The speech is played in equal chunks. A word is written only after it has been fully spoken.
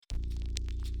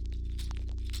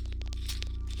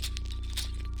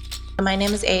My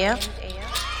name is Aya.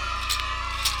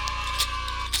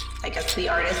 I guess the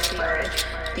artist for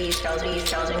the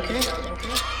Skeleton Crew.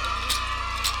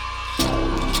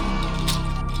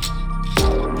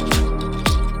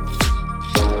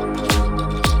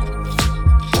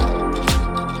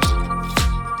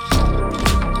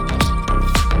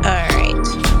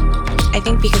 I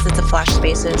think because it's a Flash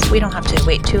Spaces, we don't have to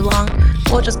wait too long.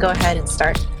 We'll just go ahead and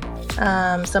start.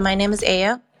 So my name is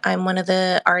Aya. I'm one of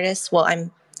the artists. Well,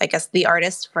 I guess, the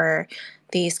artist for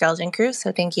the Skeleton Crew.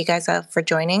 So thank you guys for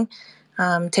joining.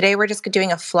 Today we're just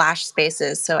doing a Flash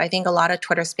Spaces. So I think a lot of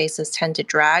Twitter Spaces tend to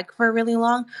drag for really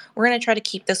long. We're going to try to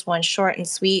keep this one short and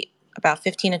sweet, about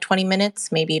 15 to 20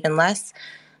 minutes, maybe even less.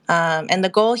 And the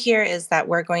goal here is that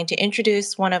we're going to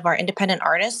introduce one of our independent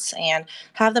artists and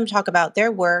have them talk about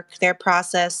their work, their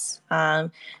process,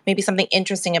 maybe something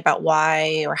interesting about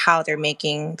why or how they're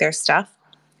making their stuff.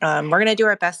 We're going to do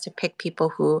our best to pick people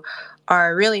who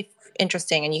are really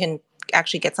interesting and you can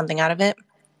actually get something out of it.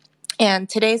 And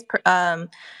today's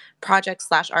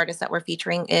project/artist that we're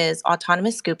featuring is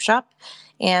Autonomous Scoop Shop.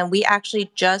 And we actually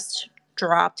just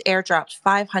airdropped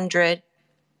 500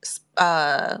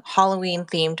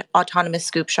 Halloween-themed autonomous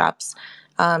scoop shops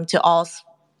to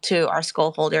our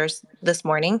skull holders this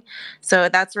morning. So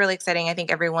that's really exciting. I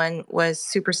think everyone was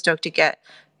super stoked to get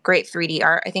great 3D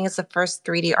art. I think it's the first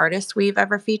 3D artist we've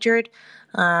ever featured.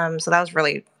 So that was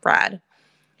really rad.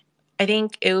 I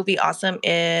think it would be awesome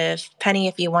if, Penny,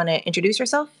 if you want to introduce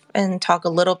yourself and talk a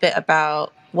little bit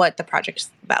about what the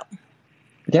project's about.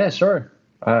 Yeah, sure.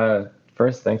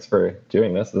 First, thanks for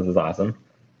doing this. This is awesome.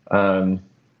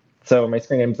 So my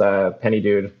screen name's Penny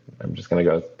Dude. I'm just going to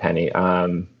go with Penny.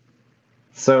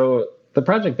 So the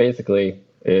project basically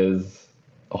is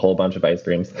a whole bunch of ice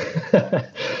creams,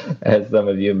 as some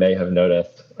of you may have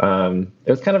noticed. It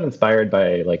was kind of inspired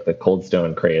by like the Cold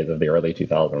Stone craze of the early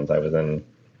 2000s. I was in,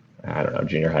 I don't know,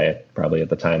 junior high probably at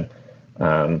the time,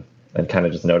 and kind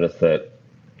of just noticed that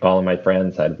all of my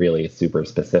friends had really super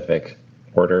specific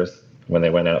orders when they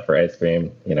went out for ice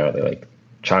cream. You know, they like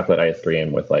chocolate ice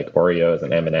cream with like Oreos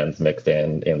and M&Ms mixed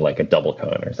in like a double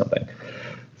cone or something,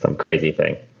 some crazy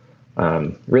thing.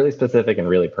 Really specific and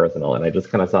really personal. And I just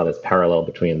kind of saw this parallel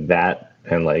between that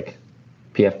and like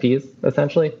PFPs,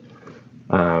 essentially.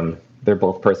 They're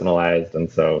both personalized. And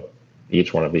so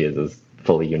each one of these is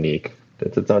fully unique.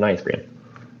 It's its own ice cream.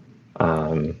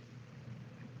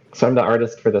 So I'm the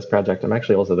artist for this project. I'm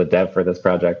actually also the dev for this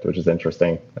project, which is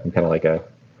interesting. I'm kind of like a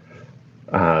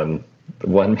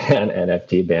one-man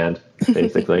NFT band,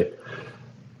 basically.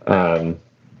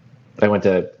 I went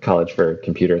to college for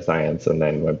computer science and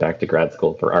then went back to grad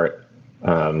school for art,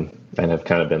 and have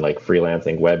kind of been like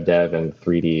freelancing web dev and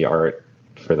 3D art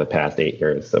for the past 8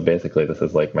 years. So basically this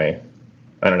is like my,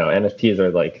 I don't know, NFTs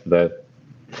are like the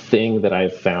thing that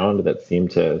I've found that seem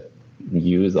to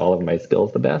use all of my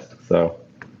skills the best. So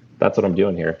that's what I'm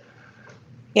doing here.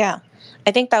 Yeah,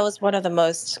 I think that was one of the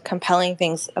most compelling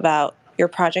things about your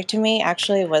project to me,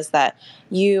 actually, was that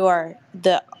you are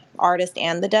the artist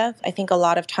and the dev. I think a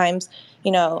lot of times,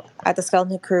 you know, at the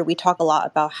Skeleton Crew, we talk a lot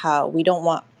about how we don't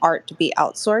want art to be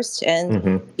outsourced,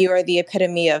 and you are the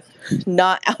epitome of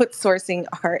not outsourcing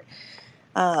art.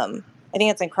 I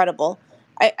think it's incredible.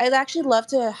 I'd actually love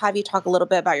to have you talk a little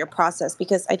bit about your process,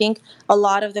 because I think a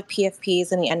lot of the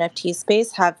PFPs in the NFT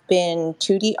space have been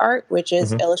 2D art, which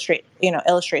is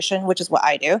illustration, which is what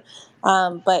I do.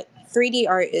 But 3D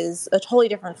art is a totally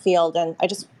different field, and I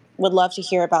just would love to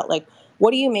hear about, like,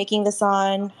 what are you making this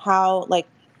on? How, like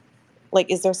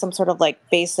is there some sort of like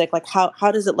basic, like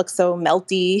how does it look so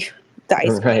melty? The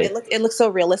ice cream, Right. it looks so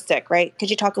realistic, right?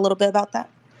 Could you talk a little bit about that?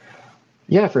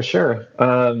 Yeah, for sure.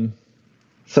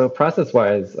 So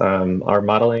process-wise, our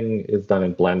modeling is done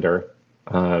in Blender,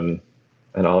 and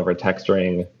all of our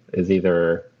texturing is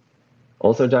either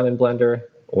also done in Blender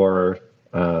or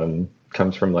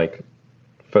comes from like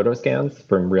photo scans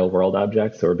from real-world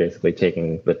objects. So we're basically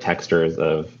taking the textures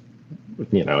of,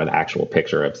 you know, an actual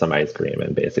picture of some ice cream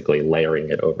and basically layering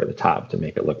it over the top to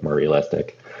make it look more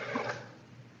realistic.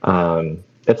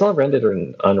 It's all rendered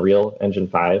in Unreal Engine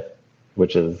 5,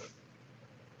 which is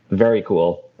very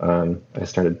cool. I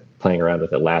started playing around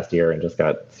with it last year and just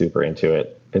got super into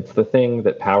it. It's the thing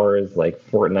that powers like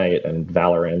Fortnite and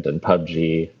Valorant and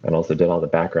PUBG, and also did all the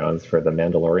backgrounds for The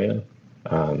Mandalorian.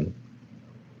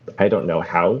 I don't know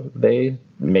how they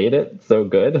made it so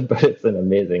good, but it's an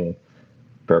amazing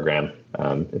program.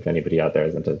 If anybody out there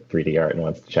is into 3D art and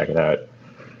wants to check it out.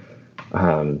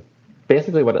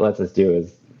 Basically what it lets us do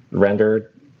is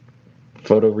render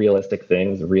photorealistic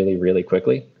things really, really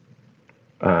quickly,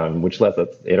 which lets us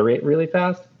iterate really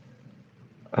fast.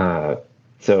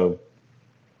 So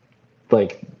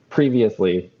like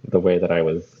previously, the way that I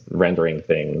was rendering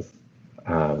things,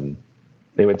 um,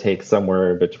 they would take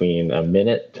somewhere between a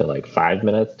minute to like 5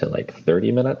 minutes to like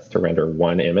 30 minutes to render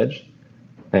one image.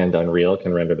 And Unreal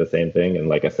can render the same thing in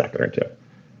like a second or two.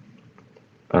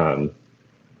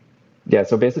 Yeah,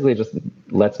 so basically just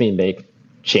lets me make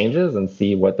changes and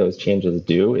see what those changes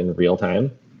do in real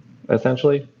time,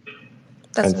 essentially.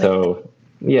 That's And amazing. so,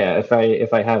 yeah, if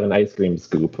I have an ice cream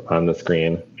scoop on the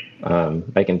screen,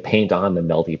 I can paint on the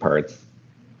melty parts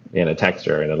in a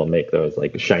texture, and it'll make those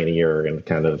like shinier and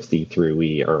kind of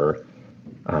see-through-y, or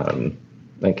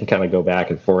I can kind of go back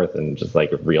and forth and just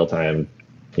like real time,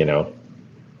 you know,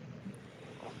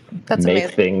 That's make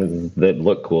amazing. things that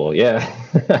look cool. Yeah,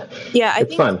 Yeah,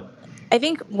 it's fun. I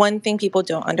think one thing people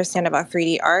don't understand about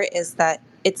 3D art is that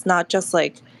it's not just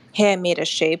like, hey, I made a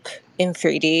shape in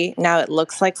 3D, now it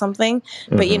looks like something.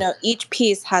 But Hmm. each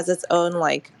piece has its own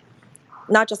like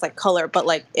not just like color, but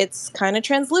like it's kind of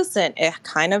translucent. It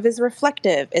kind of is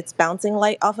reflective. It's bouncing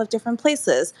light off of different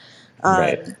places. Um,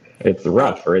 Right. It's right.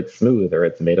 rough, or it's smooth, or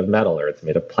it's made of metal, or it's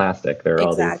made of plastic. There are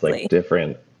all these like Exactly.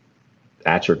 different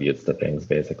attributes to things,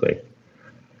 basically.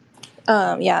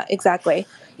 Yeah, exactly.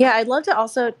 Yeah, I'd love to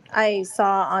also, I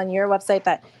saw on your website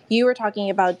that you were talking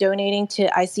about donating to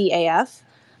ICAF.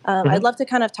 I'd Hmm. love to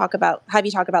kind of have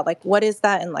you talk about like, what is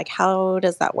that and like, how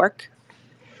does that work?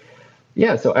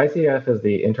 Yeah, so ICF is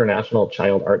the International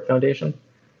Child Art Foundation.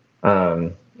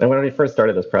 And when I first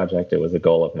started this project, it was a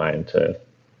goal of mine to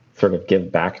sort of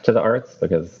give back to the arts,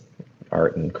 because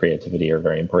art and creativity are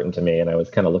very important to me. And I was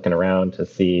kind of looking around to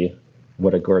see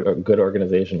what a good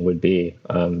organization would be.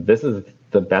 This is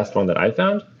the best one that I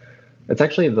found. It's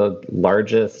actually the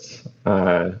largest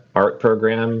art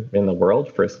program in the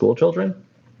world for school children,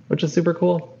 which is super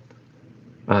cool.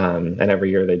 And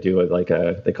every year they do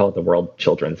they call it the World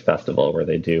Children's Festival, where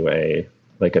they do a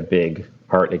big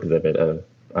art exhibit of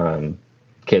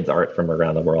kids' art from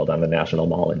around the world on the National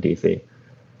Mall in DC.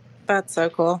 That's so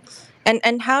cool.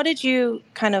 And how did you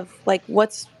kind of like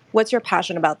what's your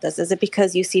passion about this? Is it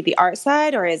because you see the art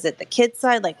side or is it the kid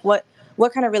side? Like what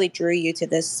kind of really drew you to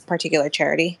this particular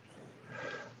charity?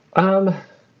 Um,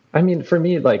 I mean, for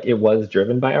me, like it was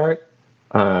driven by art.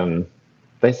 Um,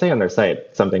 they say on their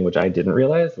site something which I didn't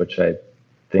realize, which I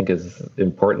think is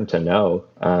important to know.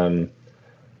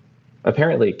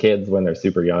 Apparently, kids when they're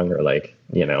super young are like,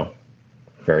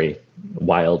 very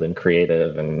wild and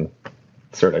creative and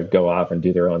sort of go off and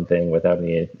do their own thing without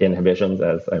any inhibitions,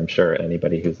 as I'm sure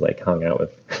anybody who's like hung out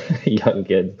with young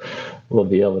kids will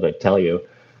be able to tell you.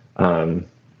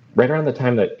 Right around the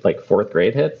time that like fourth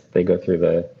grade hits, they go through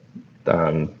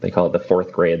they call it the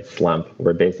fourth grade slump,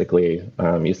 where basically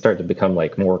you start to become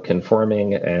like more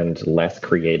conforming and less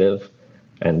creative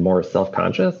and more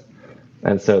self-conscious.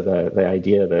 And so the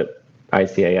idea that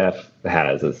ICAF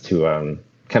has is to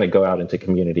kind of go out into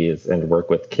communities and work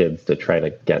with kids to try to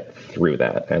get through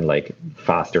that and like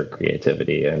foster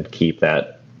creativity and keep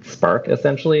that spark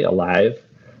essentially alive.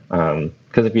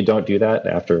 Because if you don't do that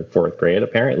after fourth grade,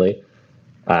 apparently,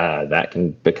 that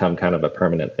can become kind of a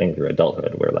permanent thing through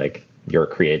adulthood, where like your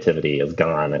creativity is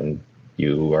gone and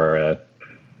you are,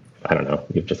 I don't know,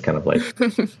 you've just kind of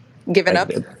Given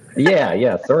like, up?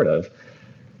 yeah, sort of.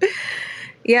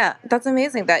 Yeah, that's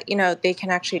amazing that, they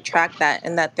can actually track that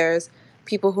and that there's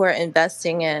people who are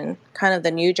investing in kind of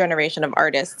the new generation of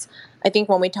artists. I think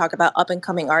when we talk about up and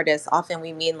coming artists, often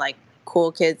we mean like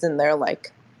cool kids in their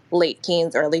like late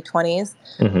teens, early 20s.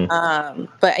 Hmm.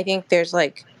 But I think there's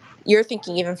like, you're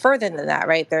thinking even further than that,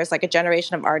 right? There's like a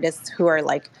generation of artists who are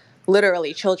like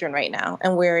literally children right now.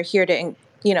 And we're here to,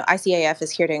 ICAF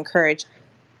is here to encourage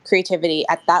creativity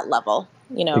at that level.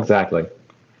 Exactly.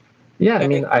 Yeah, I Very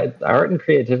mean, cool. art and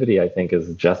creativity, I think,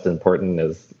 is just important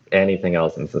as anything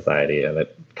else in society, and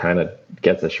it kind of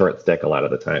gets a short stick a lot of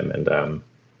the time. And I'm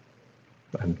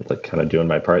like kind of doing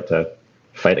my part to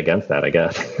fight against that, I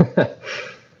guess.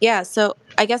 Yeah, so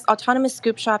I guess Autonomous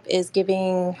Scoop Shop is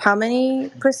giving how many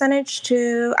percentage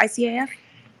to ICAF?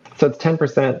 So it's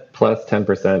 10% plus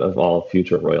 10% of all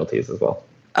future royalties as well.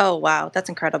 Oh, wow, that's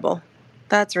incredible.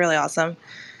 That's really awesome.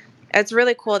 It's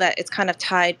really cool that it's kind of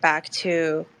tied back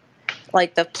to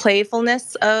like the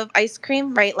playfulness of ice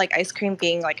cream, right? Like ice cream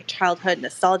being like a childhood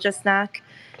nostalgia snack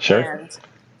Sure. and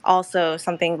also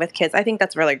something with kids. I think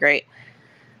that's really great.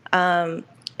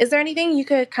 Is there anything you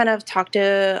could kind of talk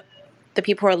to the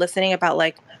people who are listening about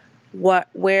like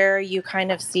where you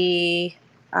kind of see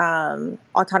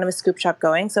autonomous scoop shop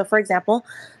going? So for example,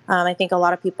 I think a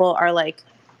lot of people are like,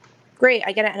 great,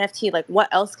 I get an NFT, like what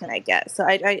else can I get? So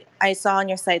I saw on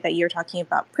your site that you're talking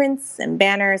about prints and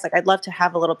banners. Like I'd love to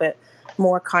have a little bit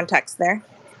more context there.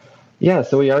 Yeah,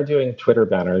 so we are doing Twitter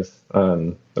banners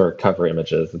or cover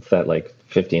images. It's that like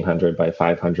 1500 by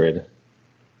 500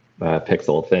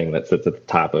 pixel thing that sits at the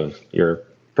top of your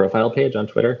profile page on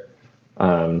Twitter.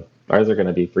 Ours are going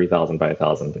to be 3000 by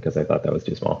 1000 because I thought that was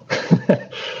too small.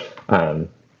 um,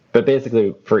 but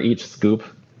basically, for each scoop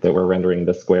that we're rendering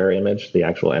the square image, the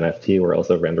actual NFT, we're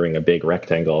also rendering a big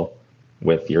rectangle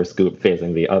with your scoop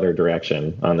facing the other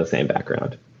direction on the same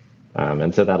background.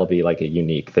 And so that'll be like a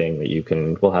unique thing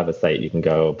that we'll have a site you can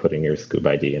go put in your Scoop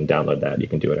ID and download that. You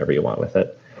can do whatever you want with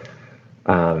it.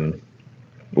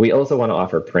 We also want to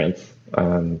offer prints.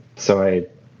 So I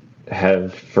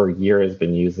have for years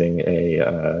been using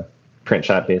a print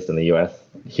shop based in the US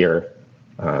here.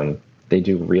 They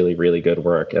do really, really good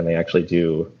work, and they actually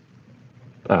do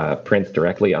prints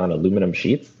directly on aluminum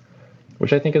sheets,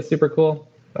 which I think is super cool.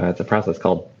 It's a process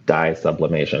called dye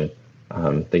sublimation.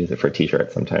 They use it for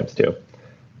t-shirts sometimes too.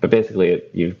 But basically,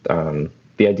 the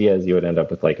idea is you would end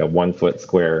up with like a 1 foot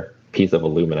square piece of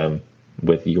aluminum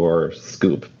with your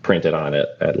scoop printed on it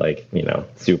at like,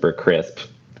 super crisp,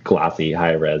 glossy,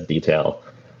 high res detail.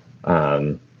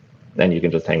 And you can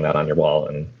just hang that on your wall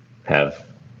and have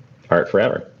art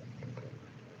forever.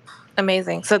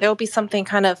 Amazing. So there'll be something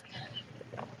kind of,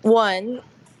 one,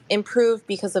 improved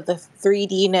because of the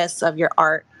 3D-ness of your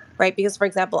art, right? Because, for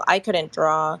example, I couldn't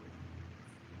draw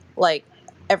like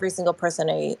every single person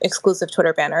a exclusive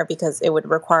Twitter banner because it would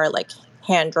require like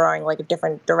hand drawing like a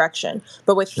different direction.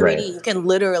 But with 3D, Right. you can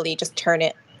literally just turn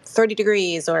it 30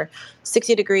 degrees or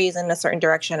 60 degrees in a certain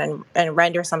direction and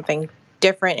render something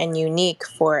different and unique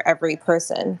for every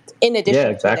person in addition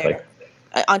to exactly.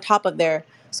 on top of their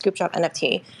Scoop Shop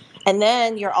NFT. And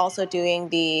then you're also doing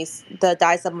the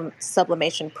dye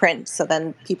sublimation print. So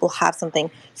then people have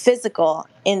something physical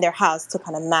in their house to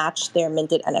kind of match their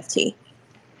minted NFT.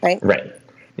 Right? Right.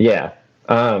 Yeah.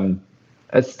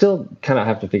 I still kind of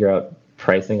have to figure out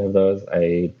pricing of those.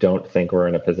 I don't think we're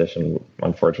in a position,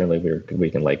 unfortunately,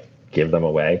 we can like give them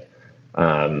away.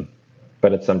 But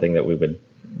it's something that we would,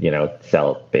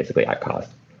 sell basically at cost.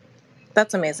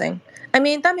 That's amazing. I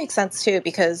mean, that makes sense too,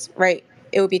 because, right,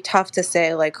 it would be tough to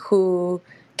say like who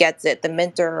gets it, the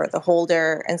minter or the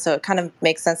holder. And so it kind of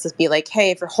makes sense to be like,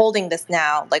 hey, if you're holding this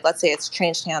now, like let's say it's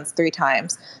changed hands 3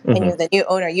 times and you're the new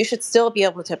owner, you should still be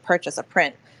able to purchase a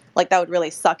print. Like that would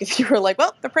really suck if you were like,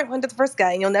 well, the print went to the first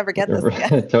guy and you'll never get this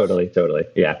again. Totally.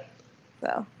 Yeah.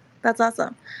 So that's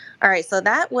awesome. All right. So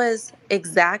that was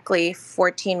exactly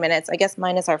 14 minutes, I guess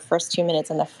minus our first 2 minutes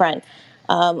in the front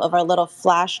of our little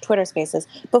flash Twitter spaces.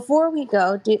 Before we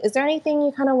go, is there anything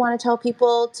you kind of want to tell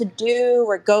people to do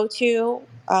or go to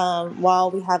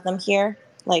while we have them here?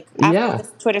 Like after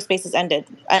this Twitter spaces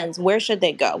ends, where should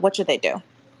they go? What should they do?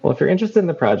 Well, if you're interested in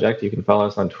the project, you can follow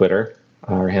us on Twitter.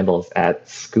 Our handle is at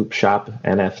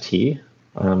ScoopShopNFT.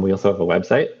 We also have a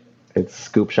website. It's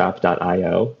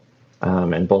scoopshop.io.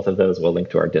 And both of those will link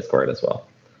to our Discord as well.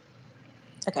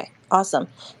 Okay, awesome.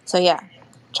 So yeah,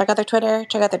 check out their Twitter,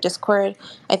 check out their Discord.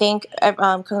 I think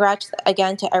congrats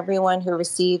again to everyone who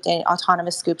received an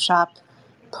autonomous Scoop Shop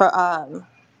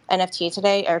NFT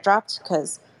today, airdropped,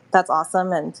 because that's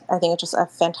awesome. And I think it's just a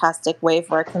fantastic way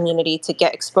for our community to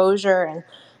get exposure and,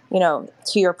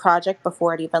 to your project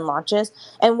before it even launches.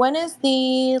 And when is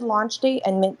the launch date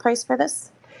and mint price for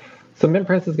this? So mint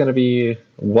price is going to be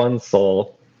 1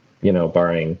 SOL,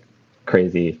 barring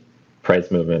crazy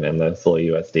price movement in the SOL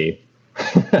USD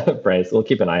price. We'll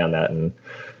keep an eye on that and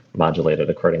modulate it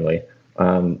accordingly.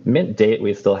 Mint date,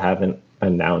 we still haven't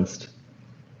announced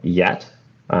yet.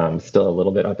 Still a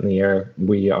little bit up in the air.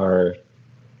 We are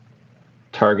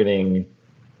targeting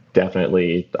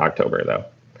definitely October, though,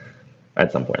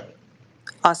 at some point.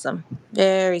 Awesome.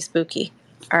 Very spooky.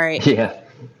 All right. Yeah.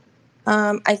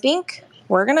 I think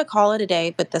we're going to call it a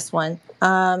day with this one.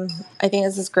 I think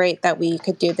this is great that we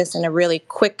could do this in a really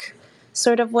quick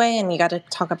sort of way, and you got to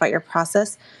talk about your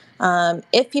process.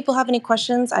 If people have any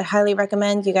questions, I highly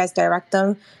recommend you guys direct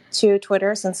them to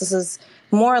Twitter, since this is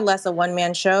more or less a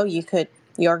one-man show.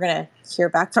 You're going to hear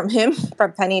back from him,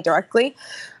 from Penny directly,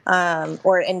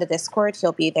 or in the Discord.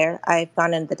 He'll be there. I've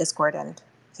gone in the Discord and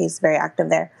he's very active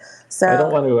there. So I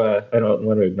don't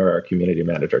want to ignore our community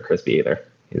manager, Crispy, either.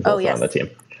 He's also on the team.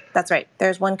 That's right.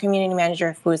 There's one community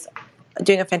manager who's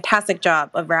doing a fantastic job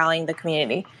of rallying the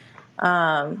community.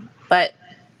 But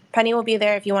Penny will be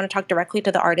there if you want to talk directly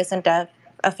to the artist and dev.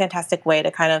 A fantastic way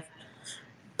to kind of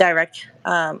direct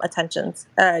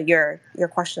your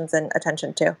questions and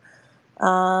attention to.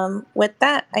 With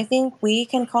that, I think we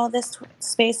can call this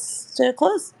space to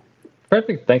close.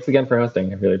 Perfect. Thanks again for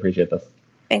hosting. I really appreciate this.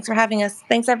 Thanks for having us.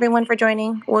 Thanks everyone for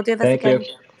joining. We'll do this again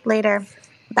later.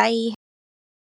 Bye.